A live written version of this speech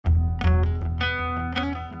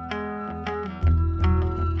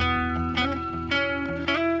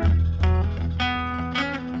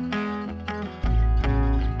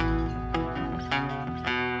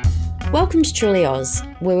Welcome to Truly Oz,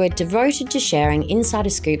 where we're devoted to sharing insider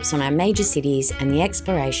scoops on our major cities and the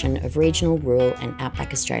exploration of regional, rural and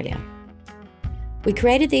outback Australia. We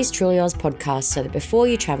created these Truly Oz podcasts so that before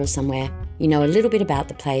you travel somewhere, you know a little bit about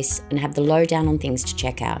the place and have the lowdown on things to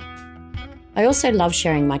check out. I also love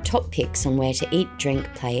sharing my top picks on where to eat,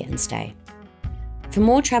 drink, play and stay. For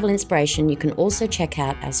more travel inspiration, you can also check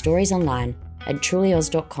out our stories online at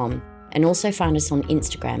trulyoz.com and also find us on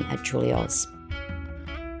Instagram at trulyoz.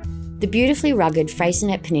 The beautifully rugged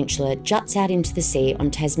Freycinet Peninsula juts out into the sea on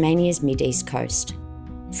Tasmania's mid-east coast.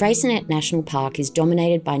 Freycinet National Park is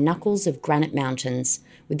dominated by knuckles of granite mountains,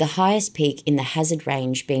 with the highest peak in the hazard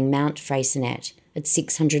range being Mount Freycinet at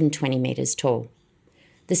 620 metres tall.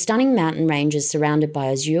 The stunning mountain range is surrounded by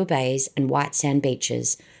azure bays and white sand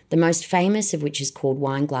beaches, the most famous of which is called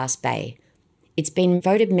Wineglass Bay. It's been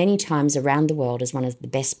voted many times around the world as one of the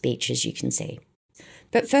best beaches you can see.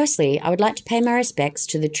 But firstly, I would like to pay my respects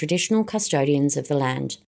to the traditional custodians of the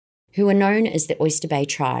land, who are known as the Oyster Bay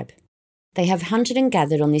tribe. They have hunted and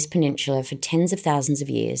gathered on this peninsula for tens of thousands of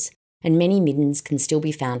years, and many middens can still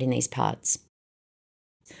be found in these parts.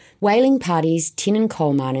 Whaling parties, tin and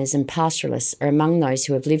coal miners and pastoralists are among those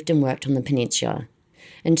who have lived and worked on the peninsula,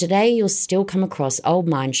 and today you'll still come across old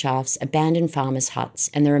mine shafts, abandoned farmers' huts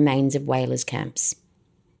and the remains of whalers' camps.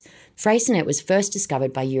 Freycinet was first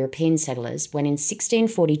discovered by European settlers when in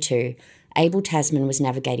 1642 Abel Tasman was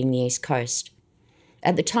navigating the east coast.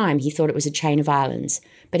 At the time he thought it was a chain of islands,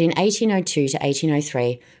 but in 1802 to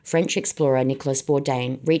 1803 French explorer Nicolas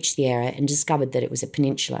Bourdain reached the area and discovered that it was a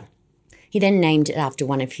peninsula. He then named it after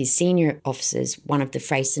one of his senior officers, one of the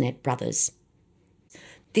Freycinet brothers.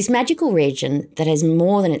 This magical region that has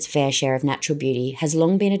more than its fair share of natural beauty has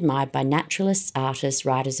long been admired by naturalists, artists,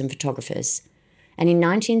 writers and photographers. And in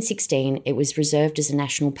 1916 it was reserved as a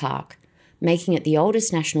national park, making it the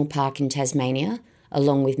oldest national park in Tasmania,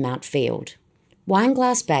 along with Mount Field.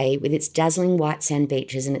 Wineglass Bay, with its dazzling white sand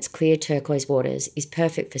beaches and its clear turquoise waters, is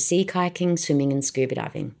perfect for sea kayaking, swimming and scuba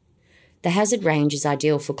diving. The hazard range is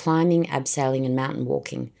ideal for climbing, abseiling and mountain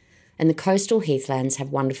walking, and the coastal heathlands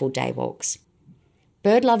have wonderful day walks.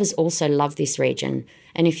 Bird lovers also love this region,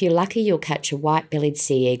 and if you're lucky you'll catch a white-bellied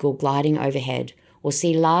sea eagle gliding overhead or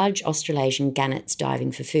see large Australasian gannets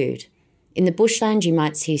diving for food. In the bushland you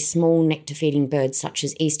might see small nectar-feeding birds such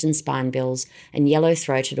as eastern spinebills and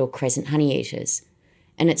yellow-throated or crescent honeyeaters,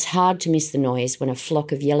 and it's hard to miss the noise when a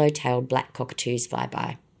flock of yellow-tailed black cockatoos fly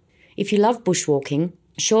by. If you love bushwalking,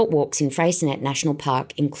 short walks in Freycinet National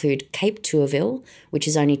Park include Cape Tourville, which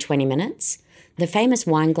is only 20 minutes, the famous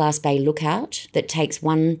Wineglass Bay lookout that takes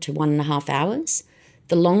 1 to 1.5 hours,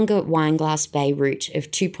 the longer Wineglass Bay route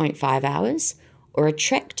of 2.5 hours, or a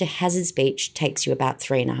trek to Hazards Beach takes you about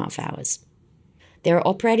 3.5 hours. There are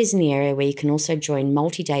operators in the area where you can also join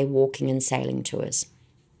multi-day walking and sailing tours.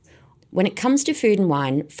 When it comes to food and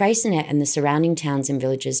wine, Freycinet and the surrounding towns and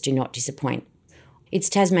villages do not disappoint. It's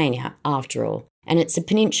Tasmania, after all, and it's a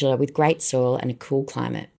peninsula with great soil and a cool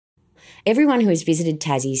climate. Everyone who has visited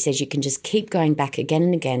Tassie says you can just keep going back again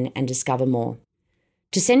and again and discover more.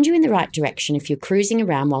 To send you in the right direction if you're cruising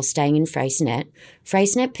around while staying in Freycinet,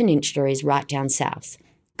 Freycinet Peninsula is right down south.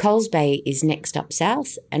 Coles Bay is next up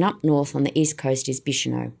south, and up north on the east coast is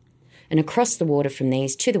Bicheno. And across the water from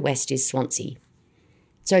these to the west is Swansea.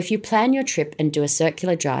 So if you plan your trip and do a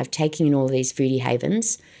circular drive taking in all these foodie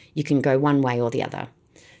havens, you can go one way or the other.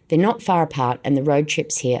 They're not far apart and the road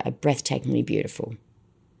trips here are breathtakingly beautiful.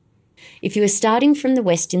 If you are starting from the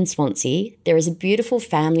west in Swansea, there is a beautiful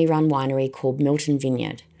family-run winery called Milton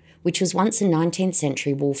Vineyard, which was once a 19th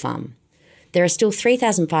century wool farm. There are still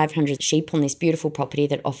 3,500 sheep on this beautiful property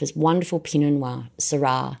that offers wonderful Pinot Noir,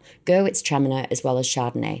 Syrah, Gewürztraminer as well as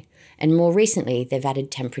Chardonnay, and more recently they've added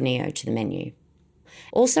Tempranillo to the menu.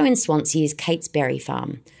 Also in Swansea is Kate's Berry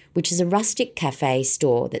Farm, which is a rustic cafe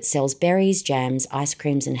store that sells berries, jams, ice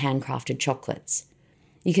creams and handcrafted chocolates.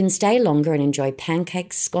 You can stay longer and enjoy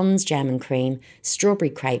pancakes, scones, jam and cream,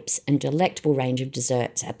 strawberry crepes and delectable range of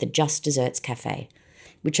desserts at the Just Desserts Cafe,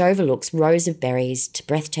 which overlooks rows of berries to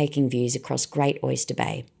breathtaking views across Great Oyster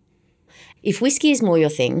Bay. If whiskey is more your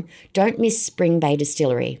thing, don't miss Spring Bay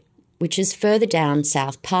Distillery, which is further down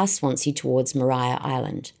south past Swansea towards Maria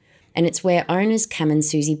Island, and it's where owners Cam and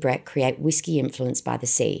Susie Brett create whiskey influenced by the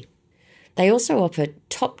sea. They also offer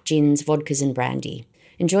top gins, vodkas and brandy.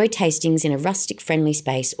 Enjoy tastings in a rustic friendly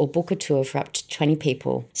space or book a tour for up to 20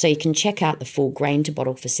 people so you can check out the full grain to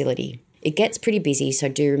bottle facility. It gets pretty busy, so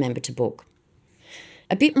do remember to book.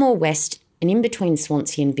 A bit more west and in between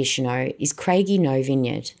Swansea and Bicheno is Craigie No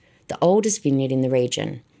Vineyard, the oldest vineyard in the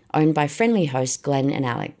region, owned by friendly hosts Glenn and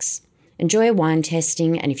Alex. Enjoy a wine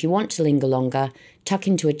tasting, and if you want to linger longer, tuck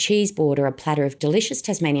into a cheese board or a platter of delicious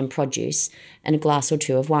Tasmanian produce and a glass or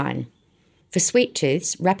two of wine. For sweet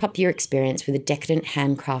tooths, wrap up your experience with a decadent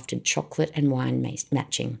handcrafted chocolate and wine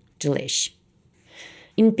matching. Delish.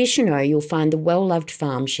 In Bicheno, you'll find the well-loved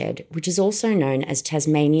Farm Shed, which is also known as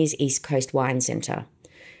Tasmania's East Coast Wine Centre.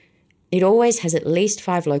 It always has at least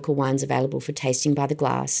 5 local wines available for tasting by the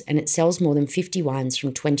glass, and it sells more than 50 wines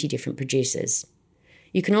from 20 different producers.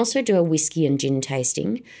 You can also do a whiskey and gin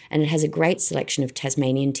tasting, and it has a great selection of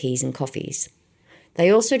Tasmanian teas and coffees.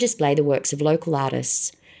 They also display the works of local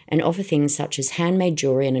artists and offer things such as handmade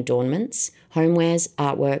jewellery and adornments, homewares,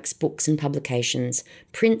 artworks, books and publications,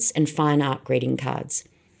 prints and fine art greeting cards.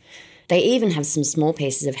 They even have some small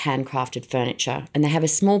pieces of handcrafted furniture, and they have a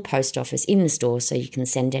small post office in the store so you can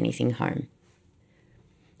send anything home.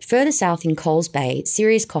 Further south in Coles Bay,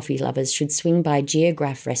 serious coffee lovers should swing by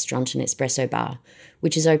Geograph Restaurant and Espresso Bar,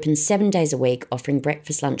 which is open 7 days a week, offering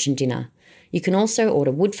breakfast, lunch and dinner. You can also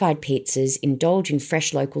order wood-fired pizzas, indulge in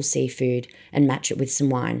fresh local seafood and match it with some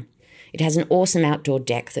wine. It has an awesome outdoor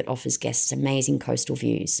deck that offers guests amazing coastal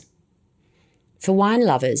views. For wine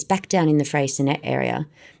lovers, back down in the Freycinet area,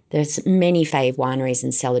 there's many fave wineries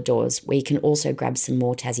and cellar doors where you can also grab some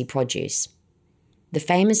more Tassie produce. The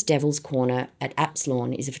famous Devil's Corner at Apps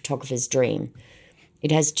Lawn is a photographer's dream.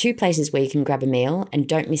 It has 2 places where you can grab a meal, and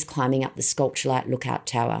don't miss climbing up the sculpture-light lookout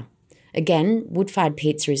tower. Again, wood-fired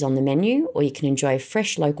pizza is on the menu, or you can enjoy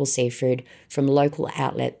fresh local seafood from local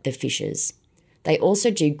outlet The Fishers. They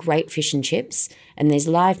also do great fish and chips, and there's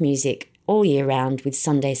live music all year round with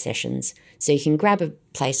Sunday sessions, so you can grab a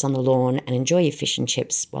place on the lawn and enjoy your fish and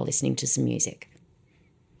chips while listening to some music.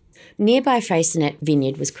 Nearby Freycinet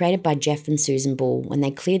Vineyard was created by Jeff and Susan Bull when they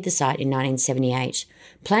cleared the site in 1978,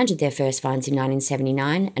 planted their first vines in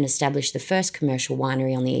 1979 and established the first commercial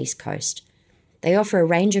winery on the East Coast. They offer a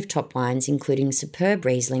range of top wines including superb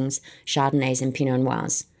Rieslings, Chardonnays and Pinot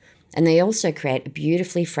Noirs, and they also create a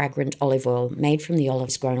beautifully fragrant olive oil made from the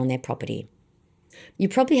olives grown on their property. You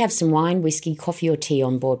probably have some wine, whiskey, coffee or tea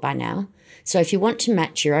on board by now, so if you want to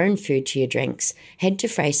match your own food to your drinks, head to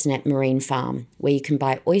Freycinet Marine Farm, where you can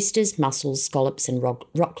buy oysters, mussels, scallops and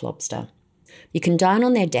rock lobster. You can dine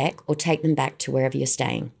on their deck or take them back to wherever you're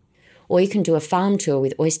staying. Or you can do a farm tour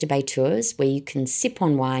with Oyster Bay Tours, where you can sip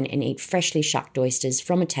on wine and eat freshly shucked oysters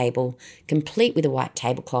from a table, complete with a white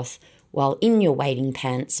tablecloth, while in your wading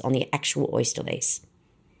pants on the actual oyster lease.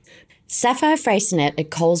 Sapphire Freycinet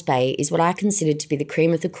at Coles Bay is what I consider to be the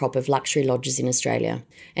cream of the crop of luxury lodges in Australia,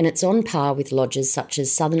 and it's on par with lodges such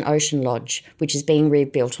as Southern Ocean Lodge, which is being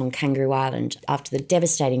rebuilt on Kangaroo Island after the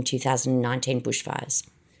devastating 2019 bushfires.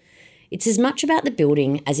 It's as much about the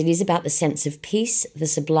building as it is about the sense of peace, the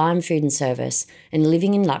sublime food and service, and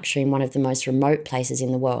living in luxury in one of the most remote places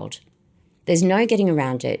in the world. There's no getting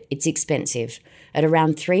around it. It's expensive, at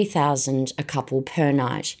around $3,000 a couple per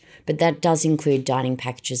night, but that does include dining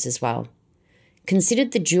packages as well.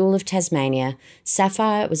 Considered the jewel of Tasmania,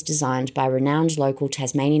 Sapphire was designed by renowned local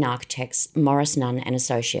Tasmanian architects Morris Nunn and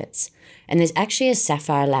Associates, and there's actually a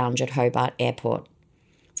Sapphire Lounge at Hobart Airport.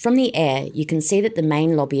 From the air, you can see that the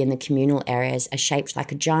main lobby and the communal areas are shaped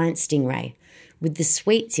like a giant stingray, with the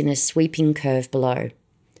suites in a sweeping curve below.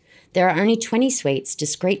 There are only 20 suites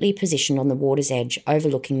discreetly positioned on the water's edge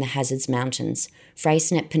overlooking the Hazards Mountains,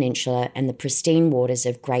 Freycinet Peninsula and the pristine waters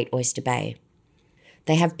of Great Oyster Bay.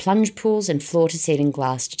 They have plunge pools and floor-to-ceiling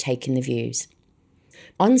glass to take in the views.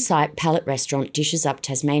 On-site, Pallet Restaurant dishes up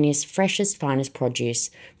Tasmania's freshest, finest produce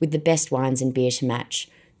with the best wines and beer to match,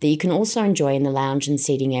 that you can also enjoy in the lounge and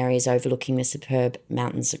seating areas overlooking the superb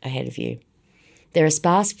mountains ahead of you. There are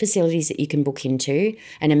spa facilities that you can book into,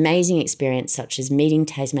 an amazing experience such as meeting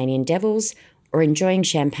Tasmanian devils or enjoying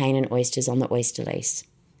champagne and oysters on the oyster lease.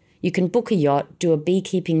 You can book a yacht, do a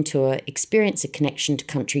beekeeping tour, experience a connection to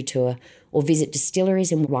country tour, or visit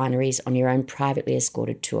distilleries and wineries on your own privately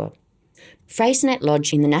escorted tour. Freycinet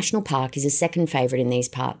Lodge in the National Park is a second favourite in these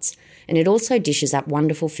parts, and it also dishes up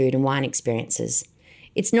wonderful food and wine experiences.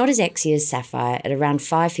 It's not as exy as Sapphire at around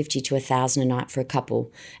 $550 to $1,000 a night for a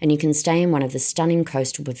couple, and you can stay in one of the stunning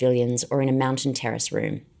coastal pavilions or in a mountain terrace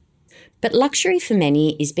room. But luxury for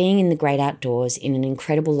many is being in the great outdoors in an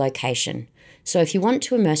incredible location. So if you want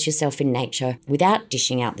to immerse yourself in nature without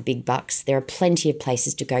dishing out the big bucks, there are plenty of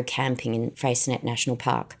places to go camping in Freycinet National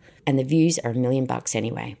Park, and the views are $1 million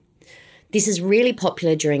anyway. This is really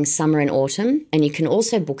popular during summer and autumn, and you can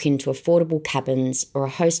also book into affordable cabins or a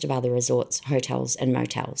host of other resorts, hotels and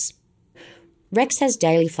motels. Rex has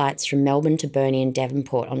daily flights from Melbourne to Burnie and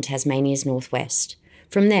Devonport on Tasmania's northwest.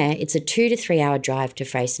 From there, it's a 2 to 3 hour drive to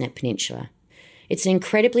Freycinet Peninsula. It's an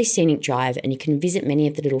incredibly scenic drive, and you can visit many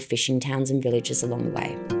of the little fishing towns and villages along the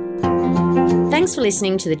way. Thanks for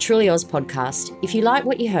listening to the Truly Oz podcast. If you like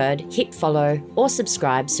what you heard, hit follow or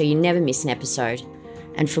subscribe so you never miss an episode.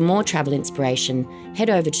 And for more travel inspiration, head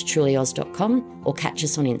over to trulyoz.com or catch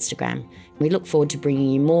us on Instagram. We look forward to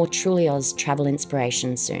bringing you more Truly Oz travel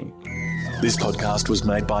inspiration soon. This podcast was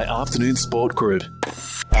made by Afternoon Sport Group.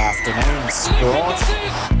 Afternoon Sport.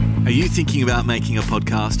 Are you thinking about making a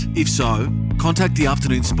podcast? If so, contact the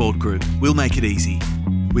Afternoon Sport Group. We'll make it easy.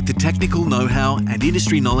 With the technical know-how and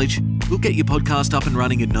industry knowledge, we'll get your podcast up and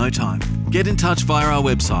running in no time. Get in touch via our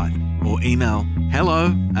website or email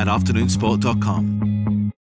hello@afternoonsport.com.